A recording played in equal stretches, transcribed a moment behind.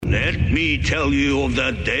Let me tell you of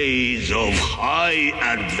the days of high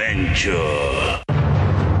adventure.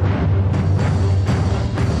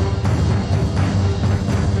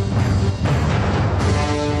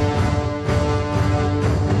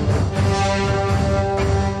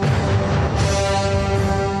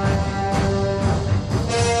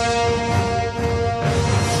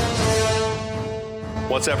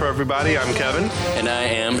 What's up, everybody? I'm Kevin. And I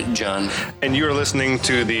am John. And you are listening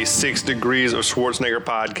to the 6 Degrees of Schwarzenegger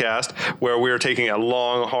podcast, where we are taking a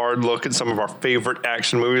long, hard look at some of our favorite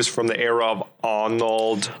action movies from the era of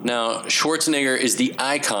Arnold. Now, Schwarzenegger is the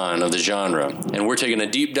icon of the genre, and we're taking a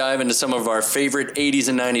deep dive into some of our favorite 80s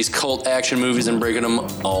and 90s cult action movies and breaking them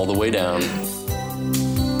all the way down.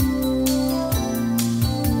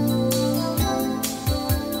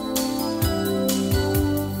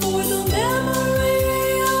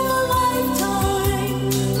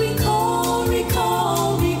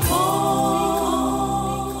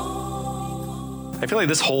 I feel like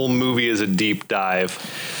this whole movie is a deep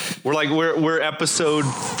dive. We're episode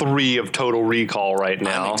 3 of Total Recall right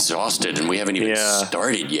now. I'm exhausted, and we haven't even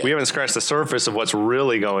started yet. We haven't scratched the surface of what's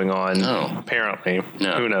really going on. No. Apparently.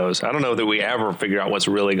 No. Who knows? I don't know that we ever figure out what's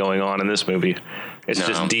really going on in this movie. It's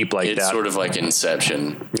just deep like that. It's sort of like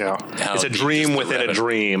Inception. Yeah. It's a dream within a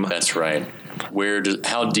dream. That's right.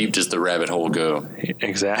 How deep does the rabbit hole go?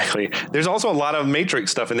 Exactly. There's also a lot of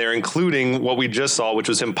Matrix stuff in there, including what we just saw, which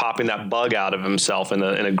was him popping that bug out of himself in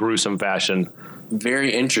a gruesome fashion.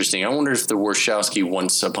 Very interesting. I wonder if the Wachowski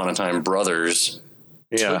Once Upon a Time brothers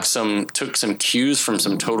took some cues from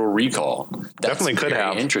some Total Recall. That's definitely could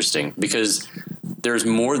have. Interesting, because there's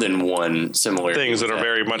more than one similar things that are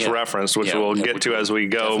very much referenced, which we'll get to as we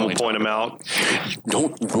go. We'll point them out.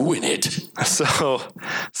 Don't ruin it.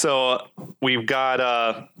 So we've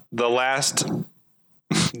got the last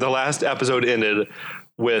episode ended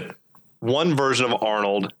with one version of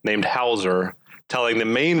Arnold named Hauser telling the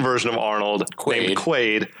main version of Arnold named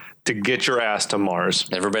Quaid to get your ass to Mars.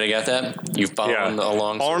 Everybody got that? You following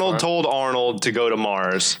along? So Arnold far? Told Arnold to go to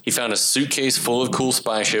Mars. He found a suitcase full of cool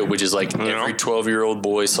spy shit, which is like every 12-year-old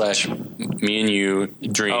boy / me and you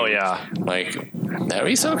dream. Oh, yeah. Like, that'd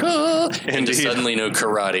be so cool. Indeed. And to suddenly know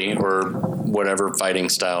karate or whatever fighting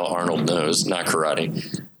style Arnold knows. Not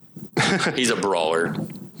karate. He's a brawler.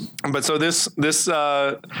 But so this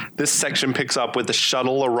section picks up with the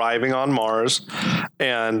shuttle arriving on Mars,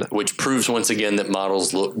 and which proves once again that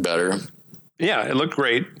models look better. Yeah, it looked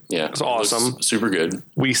great. Yeah, it's awesome, super good.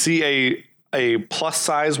 We see a plus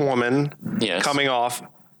size woman coming off.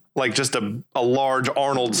 Like just a large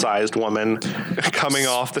Arnold-sized woman coming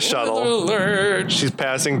off the shuttle. Alert. She's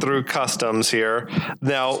passing through customs here.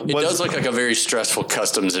 Now, it does look like a very stressful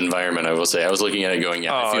customs environment, I will say. I was looking at it going,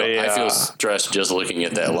 I feel stressed just looking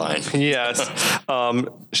at that line. Yes.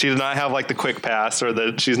 She did not have like the quick pass,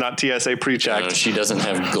 or she's not TSA pre-checked. No, she doesn't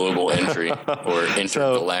have global entry or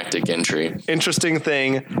intergalactic entry. Interesting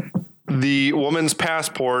thing, the woman's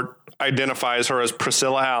passport identifies her as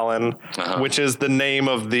Priscilla Allen, which is the name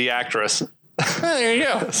of the actress. There you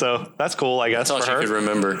go. So that's cool, I guess. That's all she could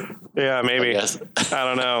remember. Yeah, maybe. I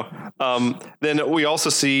don't know. Then we also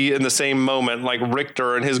see in the same moment, like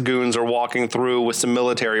Richter and his goons are walking through with some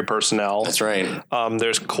military personnel. That's right.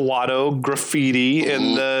 There's Quado graffiti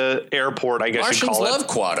in the airport, I guess you call it. Martians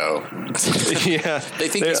love Quado. Yeah. They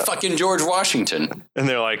think he's fucking George Washington. And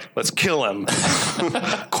they're like, let's kill him.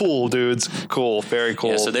 Cool, dudes. Cool. Very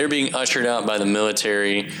cool. Yeah, so they're being ushered out by the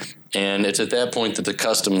military, and it's at that point that the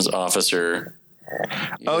customs officer...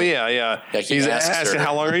 He's asking,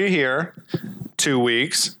 how long are you here? 2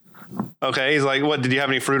 weeks. Okay. He's like, what, did you have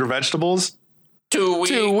any fruit or vegetables? 2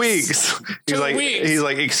 weeks. 2 weeks. He's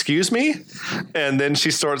like, excuse me? And then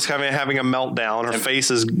she starts having a meltdown. Her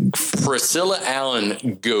face is... Priscilla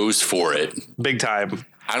Allen goes for it. Big time.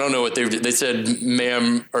 I don't know what they said,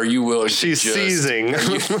 ma'am, are you willing She's seizing.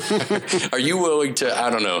 Are you willing to, I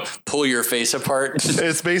don't know, pull your face apart?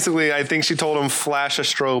 It's basically, I think she told him, flash a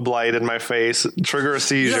strobe light in my face, trigger a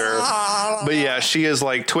seizure. But yeah, she is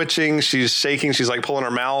like twitching. She's shaking. She's like pulling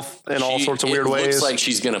her mouth in all sorts of weird ways. It looks like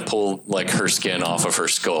she's going to pull like her skin off of her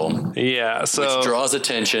skull. Yeah. So which draws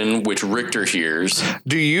attention, which Richter hears.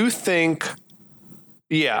 Do you think...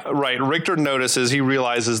 Yeah, right. Richter notices, he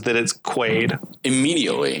realizes that it's Quaid.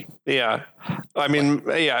 Immediately. Yeah. I mean,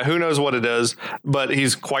 who knows what it is, but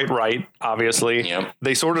he's quite right, obviously. Yep.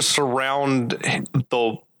 They sort of surround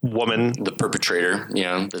the woman. The perpetrator,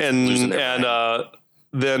 And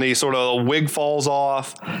then he sort of, a wig falls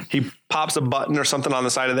off. He pops a button or something on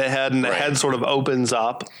the side of the head, and the head sort of opens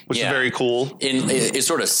up, which is very cool. It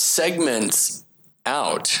sort of segments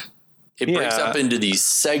out. It breaks up into these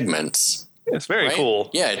segments. It's very right? cool.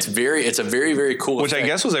 Yeah, it's a very, very cool Which effect. I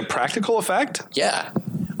guess was a practical effect. Yeah.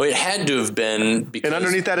 Well, it had to have been because And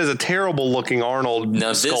underneath that is a terrible looking Arnold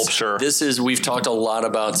sculpture. We've talked a lot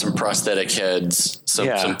about some prosthetic heads,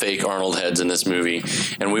 some fake Arnold heads in this movie,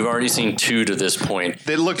 and we've already seen 2 to this point.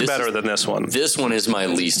 They looked better than this one. This one is my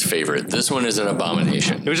least favorite. This one is an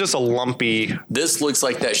abomination. It was just a lumpy. This looks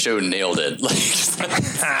like that show Nailed It. Like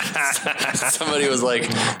somebody was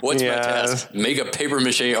like, "What's my task? Make a paper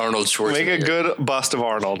mache Arnold Schwarzenegger. Make a good bust of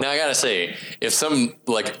Arnold." Now I gotta say, if some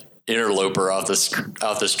interloper off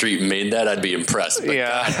the street made that, I'd be impressed. But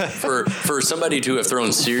God, for somebody to have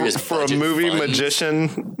thrown serious for a movie funds,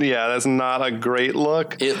 magician, that's not a great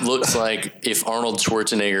look. it looks like if Arnold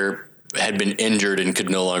Schwarzenegger had been injured and could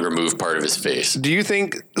no longer move part of his face. Do you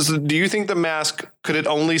think the mask could it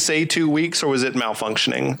only say 2 weeks, or was it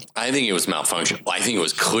malfunctioning? I think it was malfunctioning. I think it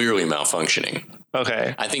was clearly malfunctioning.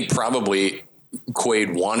 Okay. I think probably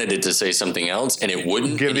Quaid wanted it to say something else, and it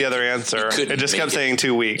wouldn't Give the other answer. It just kept saying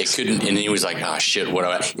 2 weeks. It couldn't, and he was like, "Oh shit, what do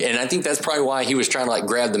I?" And I think that's probably why he was trying to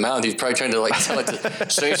grab the mouth. He's probably trying to tell it to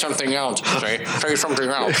say something else. Say something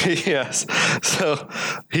else. Yes. So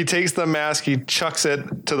he takes the mask, he chucks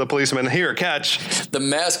it to the policeman. Here, catch. The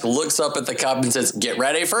mask looks up at the cop and says, "Get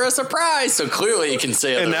ready for a surprise." So clearly, he can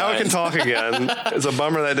say it. And now it can talk again. It's a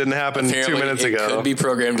bummer that didn't happen Apparently, 2 minutes ago. It could be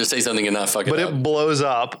programmed to say something and not fuck it But up. it blows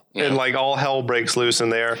up and all hell breaks loose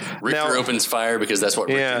in there. Richter opens fire because that's what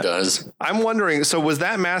Richter does. I'm wondering, so was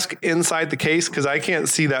that mask inside the case? Because I can't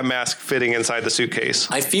see that mask fitting inside the suitcase.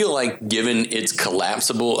 I feel like given its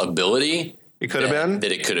collapsible ability, It could have been?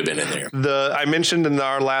 That it could have been in there. I mentioned in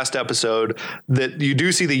our last episode that you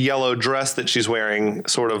do see the yellow dress that she's wearing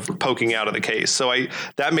sort of poking out of the case. So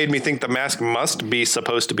that made me think the mask must be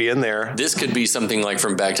supposed to be in there. This could be something like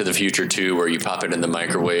from Back to the Future 2, where you pop it in the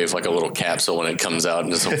microwave like a little capsule and it comes out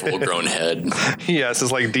and it's a full-grown head. Yes,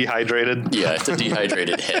 it's like dehydrated. Yeah, it's a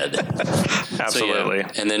dehydrated head. Absolutely.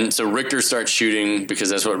 And then Richter starts shooting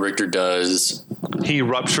because that's what Richter does. He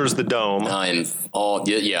ruptures the dome. And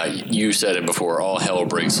you said it before, all hell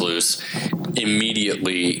breaks loose.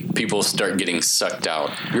 Immediately, people start getting sucked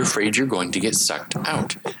out. You're afraid you're going to get sucked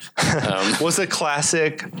out. It's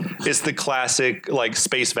the classic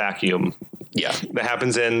space vacuum. Yeah. That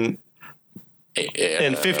happens in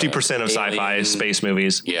 50% of sci-fi space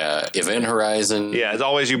movies. Yeah, Event Horizon. Yeah, it's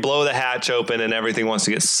always you blow the hatch open and everything wants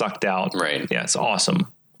to get sucked out. Right. Yeah, it's awesome.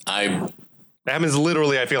 That happens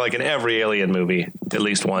literally, I feel like, in every Alien movie, at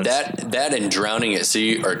least once. That and drowning at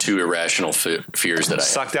sea are 2 irrational fears that I have.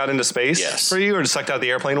 Sucked out into space? Yes. For you, or just sucked out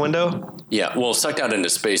the airplane window? Yeah, well, sucked out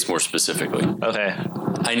into space more specifically. Okay.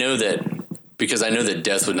 I know that because I know that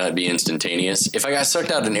death would not be instantaneous. If I got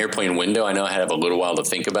sucked out an airplane window, I know I'd have a little while to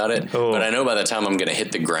think about it. Oh. But I know by the time I'm going to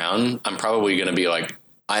hit the ground, I'm probably going to be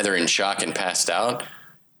either in shock and passed out.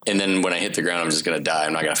 And then when I hit the ground, I'm just going to die.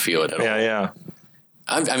 I'm not going to feel it at all. Yeah.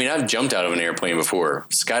 I've jumped out of an airplane before.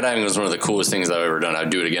 Skydiving was one of the coolest things I've ever done. I'd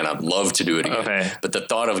do it again. I'd love to do it again. Okay. But the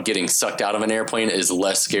thought of getting sucked out of an airplane is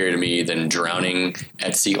less scary to me than drowning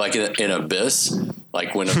at sea, like in Abyss.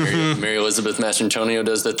 Like when Mary Elizabeth Mastrantonio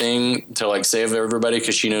does the thing to save everybody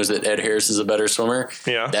because she knows that Ed Harris is a better swimmer.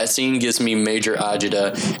 Yeah. That scene gives me major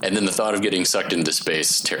agita, and then the thought of getting sucked into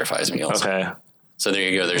space terrifies me also. Okay. So there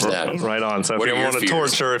you go. There's that. Right on. So What if are you your want to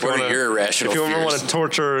fears? torture, if What you are your irrational ever want fears? to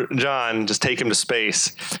torture John, just take him to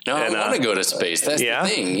space. No, I want to go to space. That's the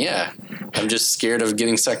thing. Yeah. I'm just scared of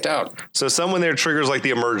getting sucked out. So someone there triggers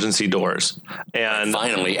the emergency doors, and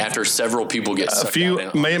Finally, after several people get sucked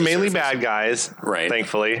out. mainly bad guys, Right.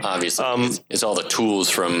 Thankfully, Obviously. It's all the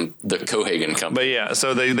tools from the Cohagen company. But yeah,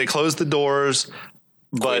 so they close the doors.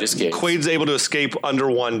 But escapes. Quaid's able to escape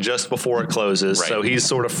under one just before it closes, Right. so he's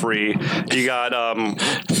sort of free. You got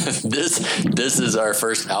This is our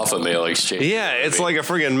first alpha male exchange. it's like a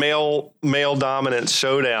friggin' male dominant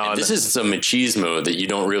showdown. This is some machismo that you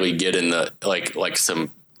don't really get in the like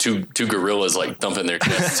some two gorillas thumping their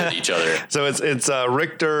chests at each other. So it's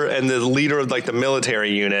Richter and the leader of the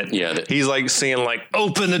military unit. Yeah, he's saying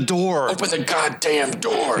open the door. Open the goddamn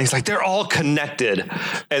door. And he's they're all connected.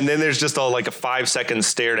 And then there's just a 5-second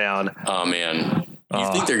stare down. Oh man.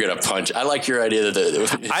 You think they're gonna punch? I like your idea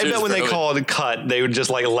that I bet when they called a cut, they would just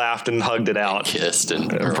laughed and hugged it out. kissed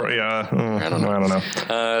and Yeah, I don't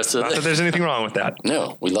know. so Not that there's anything wrong with that.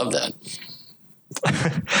 no, we love that.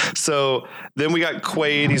 So then we got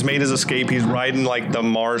Quaid. He's made his escape. He's riding the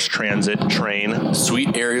Mars transit train.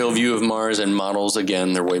 Sweet aerial view of Mars and models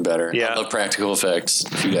again. They're way better. Yeah. I love practical effects.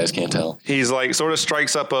 If you guys can't tell. He's sort of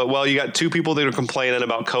strikes up you got 2 people that are complaining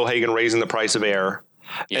about Cohagen raising the price of air.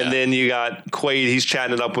 Yeah. And then you got Quaid. He's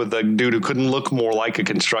chatting it up with a dude who couldn't look more like a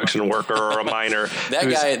construction worker or a miner.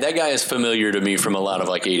 That guy is familiar to me from a lot of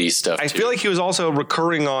like 80s stuff. I feel like he was also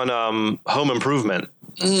recurring on Home Improvement.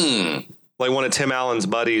 Like one of Tim Allen's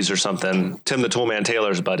buddies or something. Tim the Toolman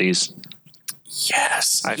Taylor's buddies.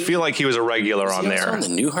 Yes. I feel like he was a regular on there. On the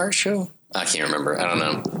Newhart show? I can't remember. I don't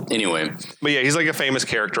know. Anyway. But yeah, he's like a famous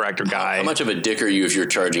character actor guy. How much of a dick are you if you're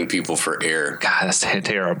charging people for air? God, that's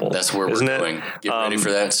terrible. That's where we're going. Get ready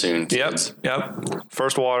for that soon. Kids. Yep.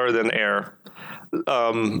 First water, then air.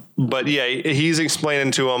 But yeah, he's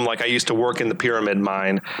explaining to him, like, I used to work in the pyramid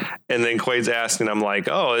mine. And then Quaid's asking him, like,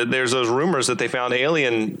 oh, there's those rumors that they found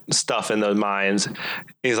alien stuff in those mines. And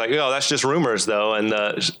he's like, oh, that's just rumors, though. And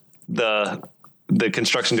the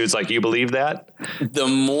construction dude's like, you believe that? The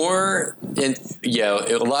more,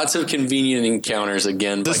 lots of convenient encounters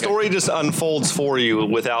again. The story just unfolds for you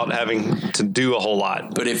without having to do a whole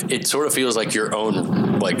lot. But if it sort of feels like your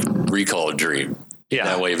own like recall dream,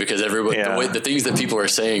 that way, because everybody, the things that people are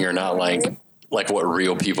saying are not like what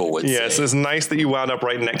real people would say. Yes, it's nice that you wound up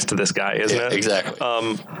right next to this guy, isn't it? Exactly.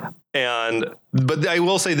 But I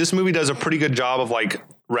will say this movie does a pretty good job of like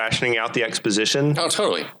rationing out the exposition. Oh,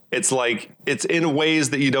 totally. It's like, it's in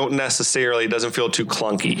ways that you don't necessarily, it doesn't feel too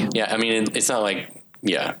clunky. Yeah, I mean, it's not like,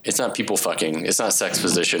 it's not people fucking, it's not sex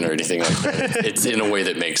position or anything like that. It's in a way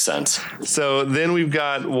that makes sense. So then we've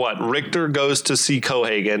got Richter goes to see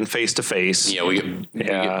Cohagen face to face. Yeah, we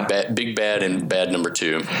get big bad and bad number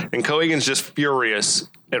 2. And Cohagen's just furious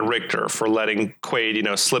at Richter for letting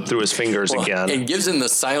Quaid, slip through his fingers again. And gives him the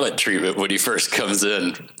silent treatment when he first comes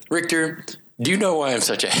in. Richter, do you know why I'm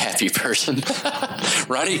such a happy person?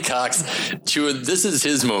 Ronnie Cox, this is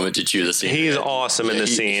his moment to chew the scene. He's awesome in the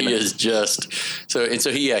scene. He is just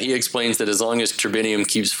he explains that as long as Turbinium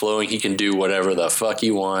keeps flowing, he can do whatever the fuck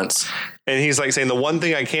he wants. And he's like saying the one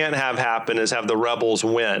thing I can't have happen is have the rebels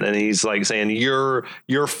win. And he's like saying your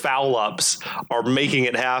foul ups are making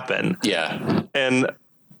it happen. Yeah. And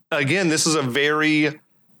again, this is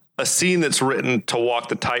a scene that's written to walk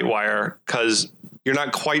the tight wire because you're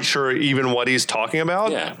not quite sure even what he's talking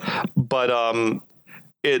about. Yeah. But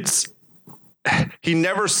he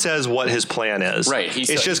never says what his plan is. Right.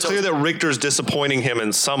 It's just clear that Richter's disappointing him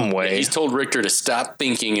in some way. He's told Richter to stop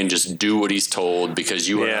thinking and just do what he's told because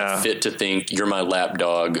you are not fit to think. You're my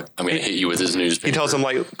lapdog. I'm going to hit you with his newspaper. He tells him,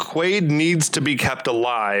 like, Quaid needs to be kept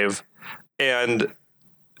alive, and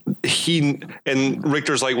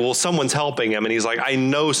Richter's like, well, someone's helping him. And he's like, I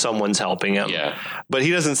know someone's helping him. Yeah. But he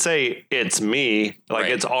doesn't say it's me, like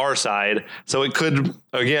it's our side. So it could,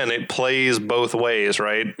 again, it plays both ways,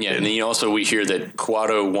 right? Yeah. And then we hear that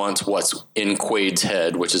Quado wants what's in Quaid's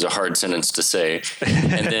head, which is a hard sentence to say.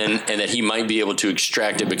 and that he might be able to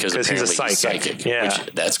extract it because apparently he's psychic. Yeah.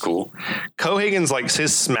 That's cool. Cohagen's like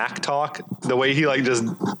his smack talk, the way he like just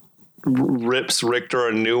rips Richter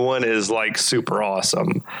a new one is like super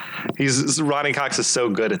awesome. Ronnie Cox is so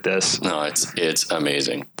good at this. No, it's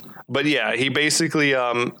amazing. But yeah, he basically,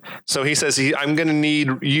 so he says, I'm going to need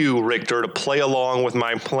you, Richter, to play along with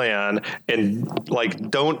my plan and like,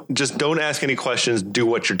 don't ask any questions. Do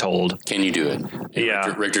what you're told. Can you do it?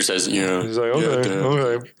 Yeah. Richter says, he's like,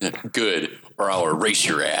 okay. Good. Or I'll erase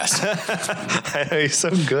your ass. He's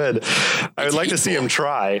so good. I would like to see him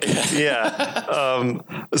try. Yeah.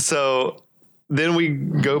 So then we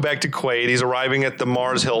go back to Quaid. He's arriving at the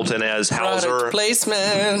Mars Hilton as Hauser. Product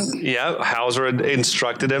placement. Yeah, Hauser had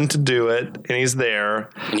instructed him to do it, and he's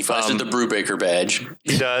there. And he flashes the Brubaker badge.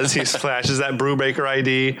 He does. He flashes that Brubaker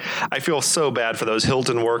ID. I feel so bad for those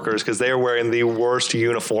Hilton workers because they are wearing the worst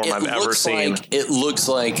uniform I've ever seen. It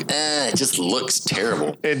just looks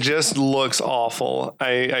terrible. It just looks awful.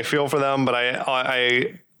 I feel for them, but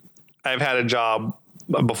I've had a job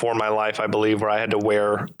before my life, I believe, where I had to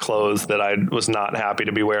wear clothes that I was not happy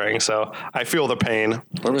to be wearing. So I feel the pain.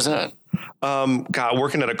 Where was that?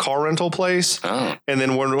 Working at a car rental place. Oh. And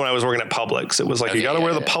then when I was working at Publix, it was like, you got to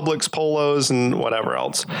wear the Publix polos and whatever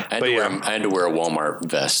else. I had to wear a Walmart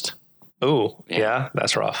vest. Ooh, yeah,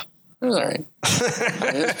 that's rough. It was all right.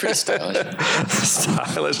 It was pretty stylish.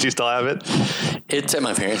 Stylish. Do you still have it? It's at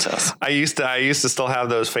my parents' house. I used to still have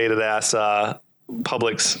those faded ass,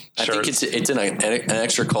 Publix shirts. I think it's in an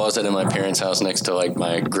extra closet in my parents' house next to like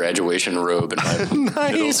my graduation robe and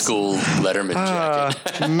my middle school Letterman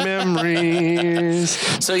jacket. Memories.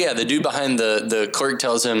 So yeah, the dude behind the clerk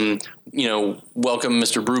tells him, welcome,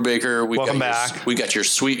 Mr. Brubaker. Welcome back. We got your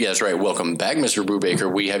suite. Yeah, that's right. Welcome back, Mr.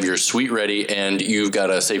 Brubaker. We have your suite ready, and you've got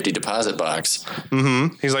a safety deposit box.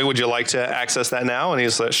 Mm-hmm. He's like, would you like to access that now? And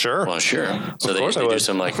he's like, sure. Well, sure. So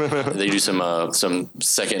they do some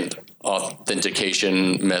second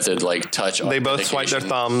authentication method, like touch. They both swipe their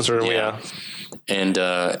thumbs, or yeah.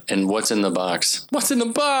 And what's in the box? What's in the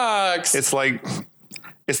box? It's like,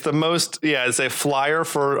 it's the most, it's a flyer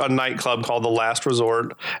for a nightclub called The Last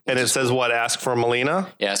Resort. And it says what? Ask for Melina?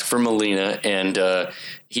 Ask for Melina. And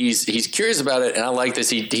he's curious about it. And I like this.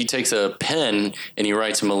 He takes a pen and he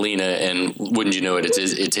writes Melina. And wouldn't you know it? It's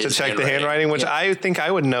his to check the handwriting, which I think I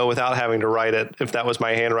would know without having to write it if that was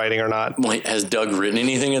my handwriting or not. Wait, has Doug written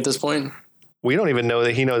anything at this point? We don't even know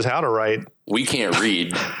that he knows how to write. We can't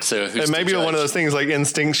read. So who's it may be one of those things like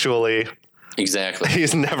instinctually. Exactly.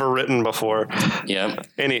 He's never written before. Yeah.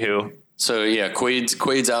 Anywho. So yeah,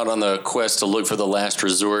 Quaid's out on the quest to look for the last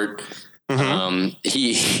resort. Mm-hmm.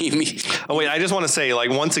 Oh wait, I just want to say, like,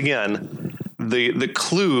 once again, the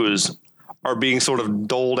clues are being sort of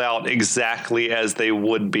doled out exactly as they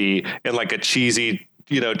would be in like a cheesy,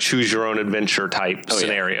 choose your own adventure type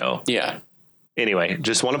scenario. Yeah. Anyway,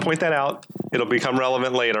 just want to point that out. It'll become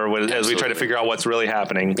relevant later as we try to figure out what's really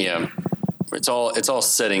happening. Yeah. It's all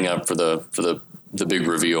setting up for the big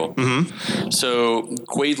reveal. Mm-hmm. So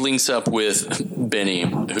Quaid links up with Benny,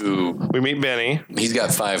 who we meet Benny. He's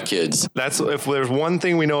got 5 kids. That's if there's one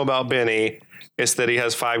thing we know about Benny, it's that he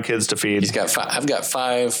has 5 kids to feed. I've got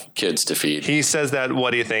 5 kids to feed. He says that.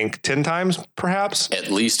 What do you think? 10 times, perhaps?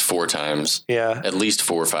 At least 4 times. Yeah. At least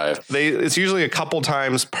 4 or 5. It's usually a couple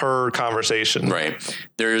times per conversation. Right.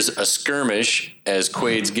 There's a skirmish as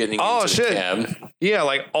Quaid's getting into the cab. Yeah,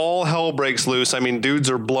 like all hell breaks loose. I mean, dudes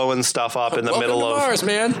are blowing stuff up in the middle of Mars,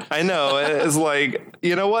 man. I know. It's like,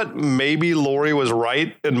 you know what? Maybe Lori was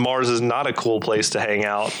right, and Mars is not a cool place to hang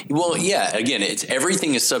out. Well, yeah. Again,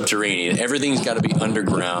 everything is subterranean. Everything's got to be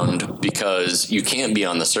underground because you can't be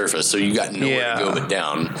on the surface. So you got nowhere to go but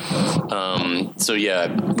down. So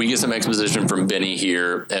yeah, we get some exposition from Benny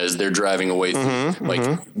here as they're driving away through,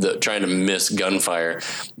 trying to miss gunfire.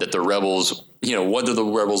 That the rebels, what do the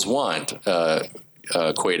rebels want?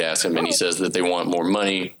 Quaid asks him, and he says that they want more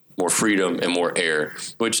money, more freedom, and more air,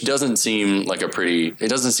 which doesn't seem like a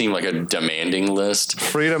demanding list.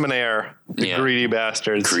 Freedom and air, greedy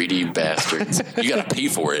bastards. Greedy bastards. You got to pay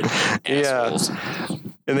for it, assholes. Yeah.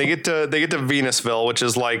 And they get to Venusville, which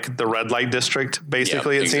is like the red light district.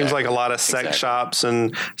 Basically, it seems like a lot of sex shops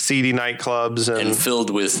and seedy nightclubs and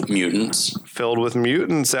filled with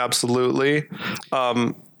mutants. Absolutely.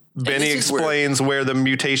 Benny explains where the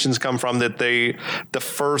mutations come from, that the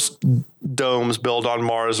first domes built on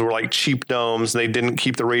Mars were like cheap domes. They didn't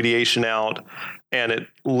keep the radiation out, and it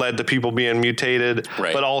led to people being mutated,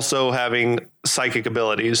 but also having psychic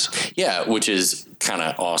abilities. Yeah, which is kind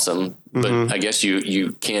of awesome. But I guess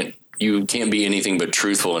you can't be anything but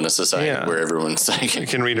truthful in a society where everyone's psychic.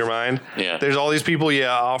 Can read your mind. Yeah. There's all these people,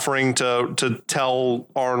 offering to tell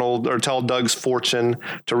Arnold or tell Doug's fortune,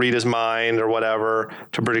 to read his mind or whatever,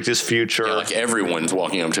 to predict his future. Yeah, like everyone's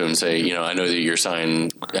walking up to him and say, I know your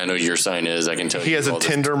sign is, I can tell you. He has a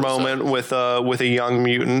tender moment with a young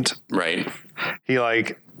mutant. Right. He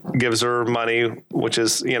gives her money, which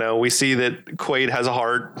is, we see that Quaid has a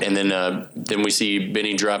heart. And then we see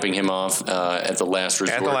Benny dropping him off at the last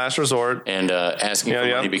resort. And asking for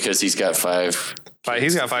money because he's got 5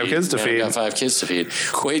 He's got 5 kids to feed. Got 5 kids to feed.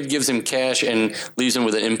 Quaid gives him cash and leaves him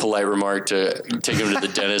with an impolite remark to take him to the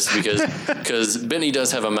dentist because Benny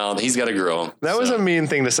does have a mouth. He's got a girl. That was a mean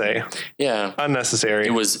thing to say. Yeah. Unnecessary.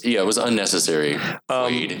 It was unnecessary.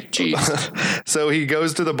 Quaid. Jeez. So he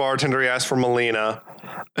goes to the bartender. He asks for Melina,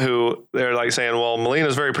 who they're like saying, well,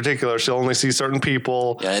 Melina's very particular. She'll only see certain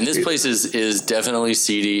people. Yeah, and this place is definitely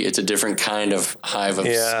seedy. It's a different kind of hive of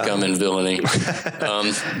scum and villainy.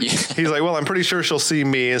 He's like, well, I'm pretty sure she'll see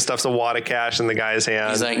me, and stuffs a wad of cash in the guy's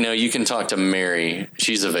hand. He's like, no, you can talk to Mary.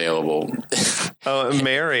 She's available. Oh,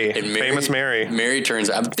 Mary. Famous Mary. Mary turns,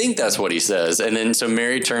 I think that's what he says. And then so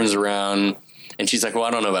Mary turns around and she's like, well,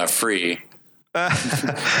 I don't know about free.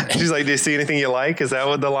 She's like, do you see anything you like? Is that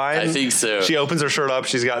what the line? I think so. She opens her shirt up.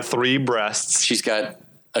 She's got 3 breasts. She's got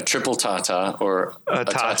a triple tata or a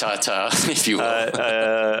ta-ta-ta, if you will.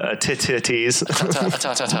 A titties.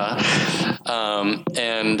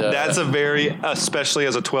 And that's a very, especially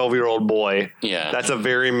as a 12-year-old boy. Yeah. That's a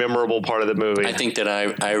very memorable part of the movie. I think that I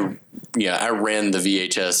ran the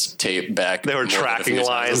VHS tape back. There were tracking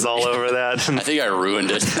lines all over that. I think I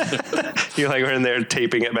ruined it. You were in there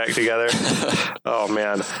taping it back together. Oh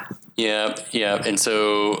man. Yeah. And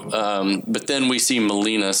so, but then we see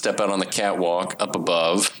Melina step out on the catwalk up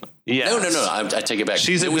above. Yeah. No. I take it back.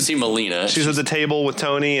 We see Melina. She's at the table with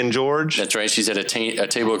Tony and George. That's right. She's at a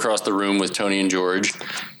table across the room with Tony and George.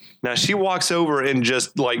 Now she walks over and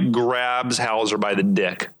just grabs Hauser by the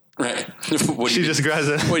dick. Right. She just grabs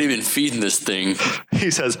it. What have you been feeding this thing?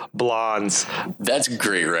 He says blondes. That's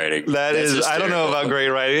great writing. That's I don't know about great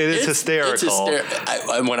writing. It's hysterical.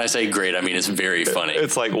 When I say great, I mean it's very funny.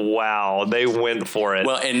 It's like, wow, they went for it.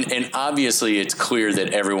 Well, and obviously it's clear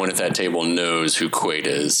that everyone at that table knows who Quaid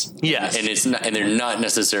is. Yes. And it's not, and they're not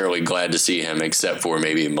necessarily glad to see him except for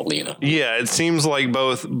maybe Melina. Yeah, it seems like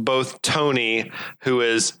both Tony, who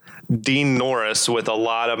is Dean Norris with a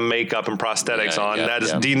lot of makeup and prosthetics on. That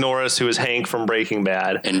is Dean Norris, who is Hank from Breaking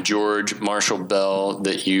Bad. And George Marshall Bell,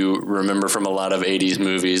 that you remember from a lot of 80s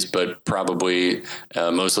movies, but probably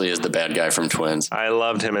mostly as the bad guy from Twins. I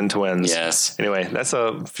loved him in Twins. Yes. Anyway, that's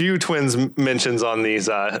a few Twins mentions on these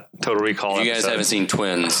Total Recall If you guys episodes. haven't seen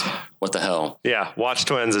Twins, what the hell? Yeah, watch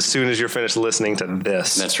Twins as soon as you're finished listening to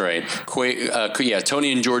this. That's right.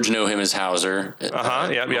 Tony and George know him as Hauser.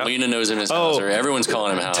 Melina knows him as Hauser. Everyone's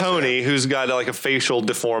calling him Hauser. Tony, who's got like a facial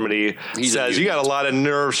deformity, says, "You got a lot of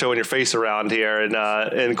nerve showing your face around here."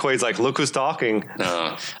 And Quaid's like, "Look who's talking."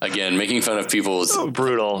 Again, making fun of people's...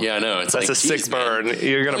 brutal. Yeah, I know. It's That's like, a sick burn. Man.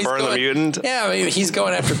 You're going to burn the mutant? Yeah, I mean, he's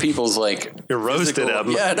going after people's like... You roasted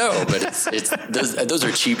him. Yeah, I know, but it's those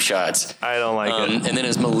are cheap shots. I don't like it. And then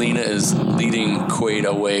as Melina is leading Quaid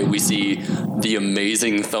away, we see the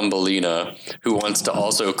amazing Thumbelina, who wants to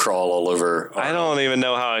also crawl all over. I don't even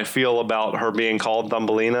know how I feel about her being called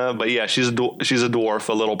Thumbelina, but yeah, she's a dwarf,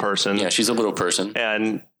 a little person. Yeah, she's a little person.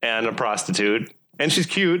 And a prostitute. And she's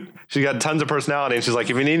cute. She's got tons of personality. And she's like,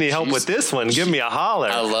 if you need any help with this one, give me a holler.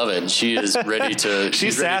 I love it. She is ready to...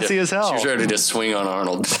 she's sassy as hell. She's ready to swing on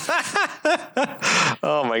Arnold.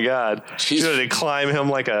 Oh, my God. She's ready to climb him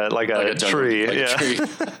like a tree. A tree.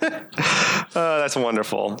 That's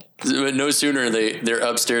wonderful. But no sooner they're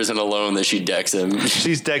upstairs and alone than she decks him.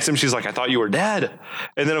 She decks him. She's like, I thought you were dead.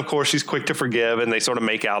 And then, of course, she's quick to forgive, and they sort of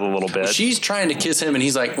make out a little bit. She's trying to kiss him, and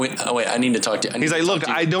he's like, wait, I need to talk to you. He's like, look,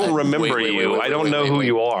 I don't remember you. I don't know who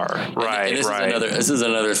you are. Right, and this is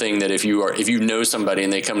another thing that if you know somebody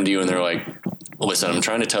and they come to you and they're like, listen, I'm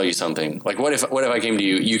trying to tell you something. Like, what if I came to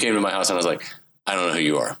you, you came to my house and I was like, I don't know who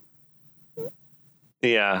you are.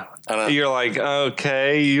 Yeah. You're like,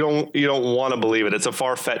 okay, you don't want to believe it. It's a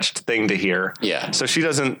far-fetched thing to hear. Yeah. So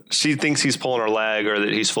she thinks he's pulling her leg or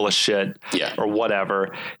that he's full of shit. Yeah. Or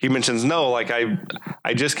whatever. He mentions, no, like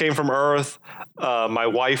I just came from Earth. My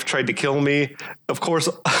wife tried to kill me. Of course,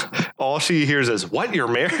 all she hears is, what, you're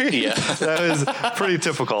married? Yeah. That is pretty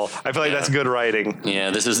typical. I feel like that's good writing. Yeah,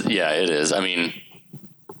 it is. I mean,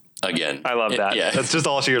 again, I love that. Yeah. That's just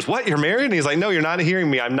all she hears. What? You're married? And he's like, no, you're not hearing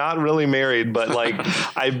me. I'm not really married, but like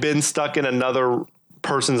I've been stuck in another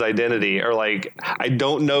person's identity, or like I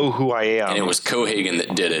don't know who I am. And it was Cohagen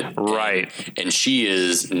that did it. Right. And she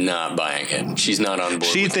is not buying it. She's not on board.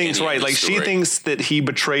 She thinks she thinks that he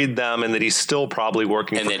betrayed them and that he's still probably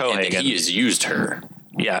working for Cohagen. And that he has used her.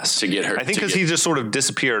 Yes. To get her. I think because he just sort of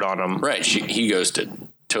disappeared on him. Right. He ghosted.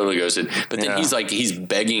 Totally ghosted. But then he's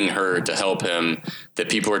begging her to help him, that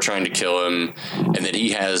people are trying to kill him, and that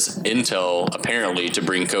he has intel apparently to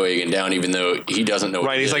bring Cohagen down, even though he doesn't know.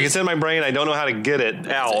 Right. He's like, it's in my brain. I don't know how to get it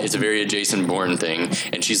out. It's a very Jason Bourne thing.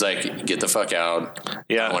 And she's like, get the fuck out.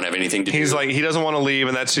 Yeah. I don't want to have anything to do. He's like, he doesn't want to leave,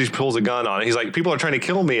 and she pulls a gun on it. He's like, people are trying to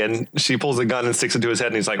kill me, and she pulls a gun and sticks it to his head,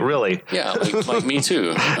 and he's like, really? Yeah, like me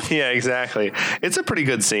too. Yeah, exactly. It's a pretty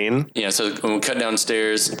good scene. Yeah, so when we cut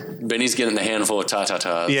downstairs, Benny's getting a handful of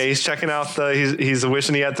ta-ta-tas. Yeah, he's checking out he's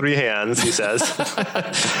wishing he had 3 hands, he says.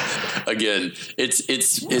 Again,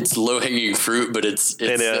 it's low-hanging fruit, but it's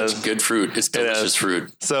such good fruit. It's delicious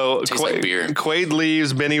fruit. So tastes like beer. Quaid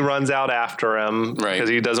leaves, Benny runs out after him. Right.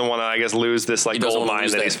 Because he doesn't want to, I guess, lose this gold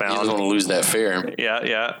mine that he's found. He doesn't want to lose that fair.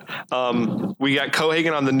 Yeah. We got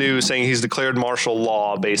Cohagen on the news saying he's declared martial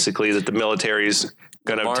law, basically, that the military's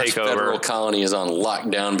going to take over. Federal colony is on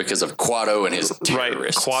lockdown because of Quado and his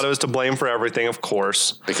terrorists. Right. Quado's to blame for everything, of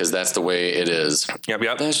course. Because that's the way it is. Yep.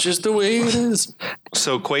 That's just the way it is.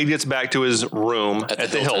 So Quaid gets back to his room at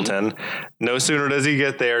the Hilton. No sooner does he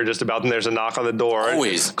get there, just about then there's a knock on the door.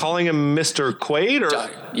 Always. Calling him Mr. Quaid?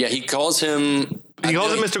 Yeah, he calls him... He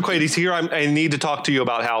calls him Mr. Quaid. He's here. I need to talk to you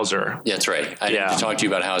about Hauser. Yeah, that's right. I need to talk to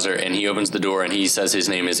you about Hauser. And he opens the door and he says his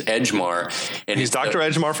name is Edgemar. And he's Dr.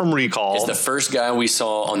 Edgemar from Recall. He's the first guy we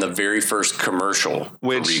saw on the very first commercial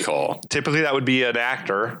for Recall. Typically that would be an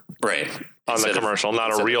actor. Right. On the commercial,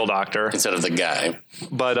 not a real doctor. Instead of the guy.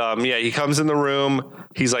 But he comes in the room.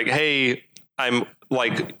 He's like, hey, I'm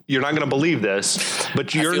like, you're not going to believe this,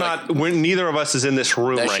 but you're not, neither of us is in this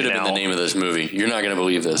room right now. That should have been the name of this movie. You're not going to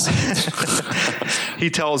believe this. He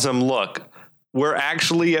tells him, look, we're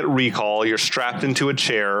actually at Recall. You're strapped into a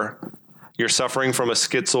chair. You're suffering from a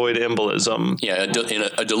schizoid embolism. Yeah,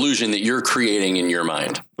 a delusion that you're creating in your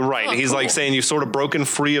mind. Right. Oh, He's cool. like saying you've sort of broken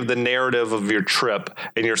free of the narrative of your trip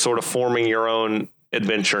and you're sort of forming your own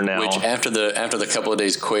adventure now. Which after the couple of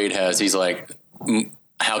days Quaid has, he's like,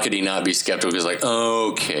 how could he not be skeptical? He's like,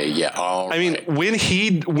 okay, yeah, all right. I mean, when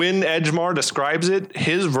Edgemar describes it,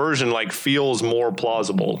 his version like feels more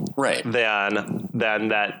plausible, Right. than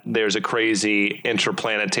that there's a crazy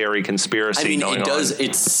interplanetary conspiracy. I mean, going it does.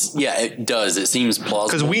 on. It does. It seems plausible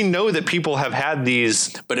Because we know that people have had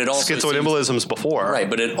these But it also schizoid embolisms before, right.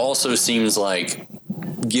 But it also seems like,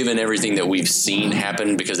 given everything that we've seen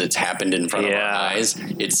happen, because it's happened in front of our eyes,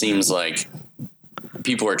 it seems like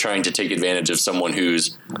people are trying to take advantage of someone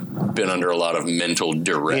who's been under a lot of mental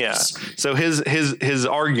duress. Yeah. So his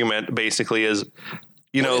argument basically is,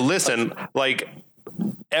 listen, like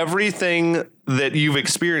everything that you've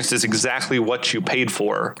experienced is exactly what you paid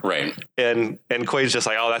for. Right. And Quaid's just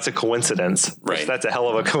like, oh, that's a coincidence. Right. That's a hell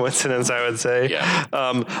of a coincidence, I would say. Yeah.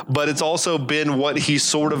 But it's also been what he's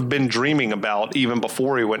sort of been dreaming about even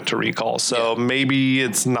before he went to recall. So maybe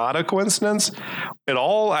it's not a coincidence at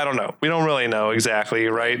all. I don't know. We don't really know exactly.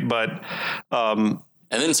 Right. But, And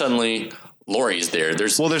then suddenly Laurie's there.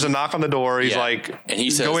 There's a knock on the door. He's like, and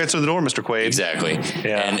he says, go answer the door, Mr. Quaid. Exactly.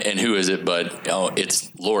 Yeah. And who is it? But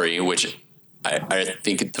it's Laurie, which I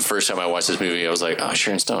think the first time I watched this movie, I was like, oh,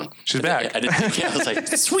 Sharon Stone. She's back. I didn't think, I was like,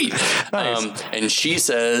 sweet. Nice. And she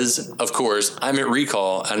says, of course, I'm at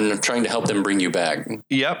recall and I'm trying to help them bring you back.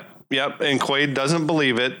 Yep. And Quaid doesn't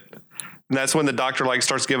believe it. And that's when the doctor like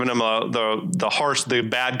starts giving him the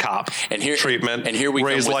bad cop treatment. And here we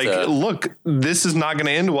where come he's with like, look, this is not going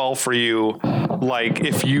to end well for you. Like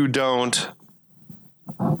if you don't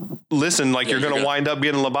listen, like you're going to wind up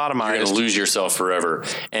getting lobotomized. You're going to lose yourself forever.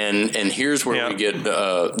 And here's where we get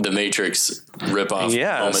the Matrix ripoff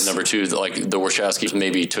moment number 2. Like the Wachowskis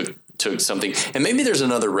maybe took something, and maybe there's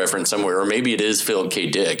another reference somewhere, or maybe it is Philip K.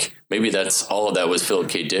 Dick. Maybe that's all of that was Philip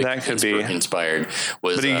K. Dick. That could be inspired.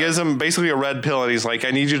 But he gives him basically a red pill, and he's like, "I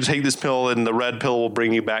need you to take this pill, and the red pill will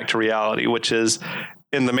bring you back to reality," which is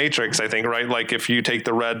in the Matrix, I think, right? Like if you take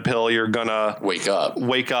the red pill, you're gonna wake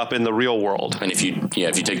up in the real world. And if you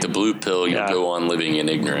take the blue pill, you go on living in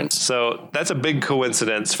ignorance. So that's a big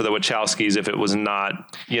coincidence for the Wachowskis if it was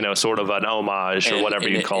not, sort of an homage or whatever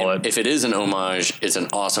you call it. If it is an homage, it's an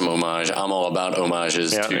awesome homage. I'm all about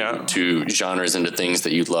homages to genres and to things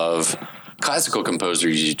that you love. Classical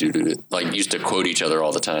composers used to quote each other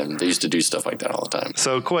all the time. They used to do stuff like that all the time.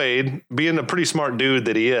 So Quaid, being a pretty smart dude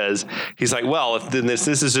that he is, he's like, well, if this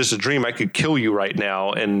is just a dream, I could kill you right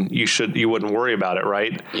now, and you wouldn't worry about it,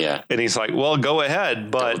 right? Yeah. And he's like, well, go ahead,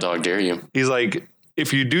 but Double dog dare you. He's like,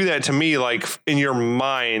 if you do that to me, like in your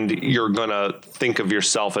mind, you're gonna think of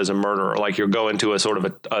yourself as a murderer. Like you're going to a sort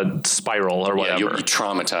of a spiral or whatever. You'll be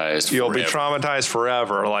traumatized. You'll be traumatized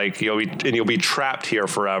forever. Like you'll be trapped here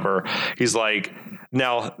forever. He's like,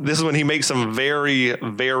 now this is when he makes some very,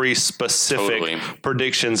 very specific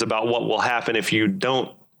predictions about what will happen if you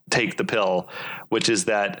don't take the pill, which is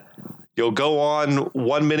that you'll go on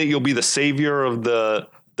 1 minute, you'll be the savior of the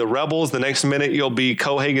rebels. The next minute you'll be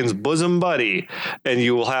Cohagen's bosom buddy, and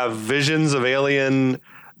you will have visions of alien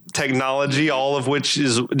technology, all of which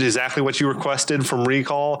is exactly what you requested from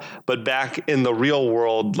Recall, but back in the real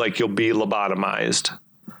world, like you'll be lobotomized.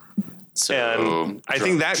 So and I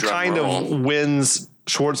think that kind of wins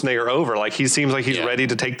Schwarzenegger over. Like he seems like he's ready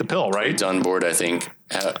to take the pill, right? He's on board, I think,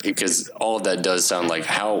 because all of that does sound like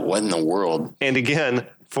what in the world? And again,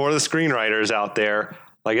 for the screenwriters out there,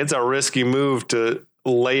 like it's a risky move to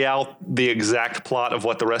lay out the exact plot of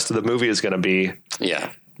what the rest of the movie is going to be.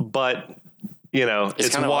 Yeah. But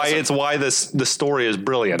it's why awesome. the story is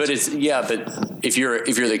brilliant. But but if you're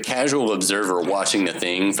the casual observer watching the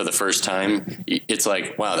thing for the first time, it's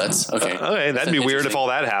like, wow, that's okay. Okay, that'd be weird if all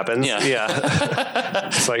that happens. Yeah.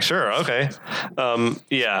 It's like, sure, okay.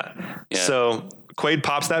 So Quaid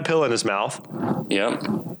pops that pill in his mouth. Yep.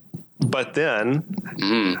 But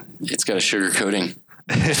then it's got a sugar coating.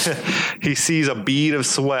 He sees a bead of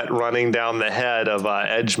sweat running down the head of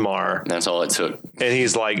Edgemar. That's all it took. And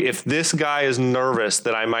he's like, if this guy is nervous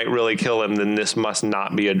that I might really kill him, then this must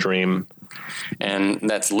not be a dream. And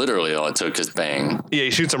that's literally all it took, because bang. Yeah,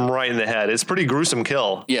 he shoots him right in the head. It's a pretty gruesome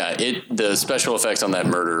kill. Yeah, the special effects on that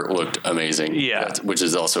murder looked amazing. Yeah. Which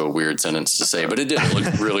is also a weird sentence to say, but it did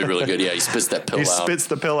look really, really good. Yeah, he spits that pill out. He spits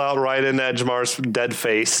the pill out right in Edgemar's dead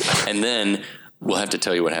face. And then we'll have to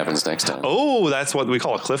tell you what happens next time. Oh, that's what we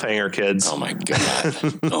call a cliffhanger, kids. Oh my god.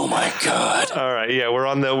 Oh my god. All right, yeah, we're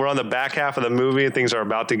on the back half of the movie. Things are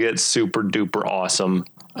about to get super duper awesome.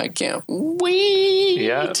 I can't wait.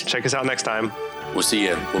 Yeah, check us out next time. We'll see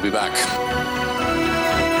you. We'll be back.